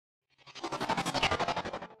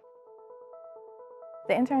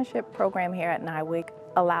The internship program here at NIWC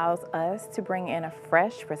allows us to bring in a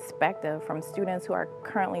fresh perspective from students who are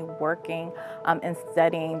currently working and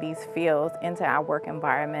studying these fields into our work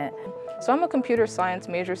environment. So I'm a computer science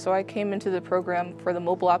major, so I came into the program for the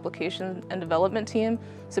mobile application and development team.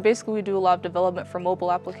 So basically we do a lot of development for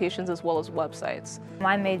mobile applications as well as websites.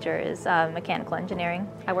 My major is mechanical engineering.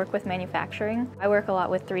 I work with manufacturing. I work a lot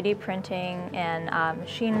with 3D printing and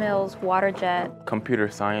machine mills, water jet. Computer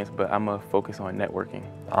science, but I'm going to focus on networking.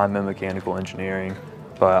 I'm in mechanical engineering,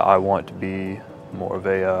 but I want to be more of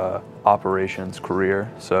a operations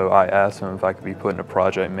career. So I asked him if I could be put in a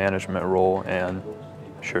project management role, and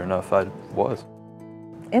sure enough, I was.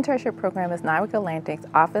 Internship program is NIWC Atlantic's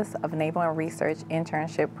Office of Naval Research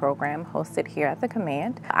internship program hosted here at the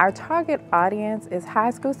command. Our target audience is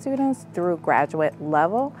high school students through graduate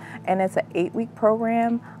level, and it's an 8-week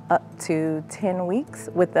program up to 10 weeks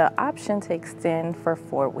with the option to extend for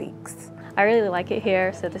 4 weeks. I really like it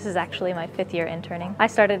here, so this is actually my 5th year interning. I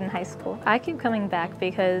started in high school. I keep coming back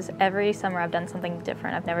because every summer I've done something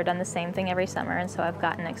different. I've never done the same thing every summer, and so I've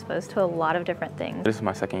gotten exposed to a lot of different things. This is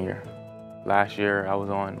my 2nd year. Last year I was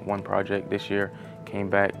on one project. This year came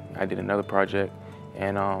back, I did another project,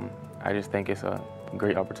 and I just think it's a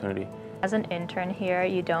great opportunity. As an intern here,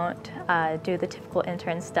 you don't do the typical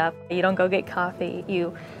intern stuff. You don't go get coffee.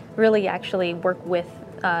 You really actually work with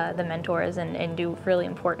the mentors and do really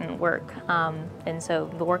important work. And so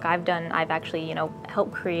the work I've done, I've actually,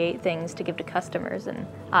 helped create things to give to customers, and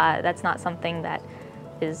that's not something that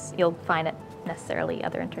you'll find at necessarily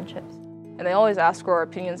other internships. And they always ask for our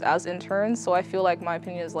opinions as interns, so I feel like my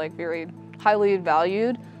opinion is very highly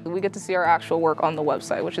valued. We get to see our actual work on the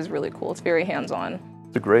website, which is really cool. It's very hands-on.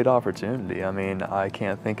 It's a great opportunity. I mean, I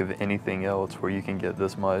can't think of anything else where you can get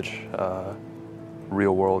this much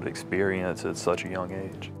real-world experience at such a young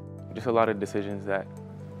age. Just a lot of decisions that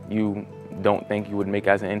you don't think you would make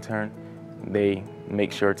as an intern, they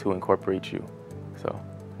make sure to incorporate you. So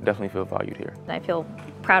definitely feel valued here. I feel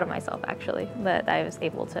proud of myself, actually, that I was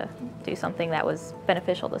able to do something that was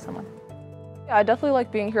beneficial to someone. Yeah, I definitely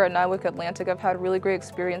like being here at NIWC Atlantic. I've had really great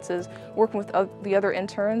experiences working with the other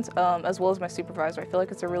interns as well as my supervisor. I feel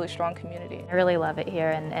like it's a really strong community. I really love it here,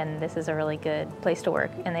 and this is a really good place to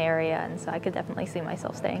work in the area, and so I could definitely see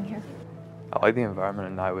myself staying here. I like the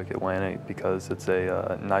environment at NIWC Atlantic because it's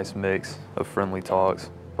a nice mix of friendly talks,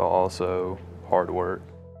 but also hard work.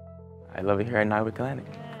 I love it here at NIWC Atlantic.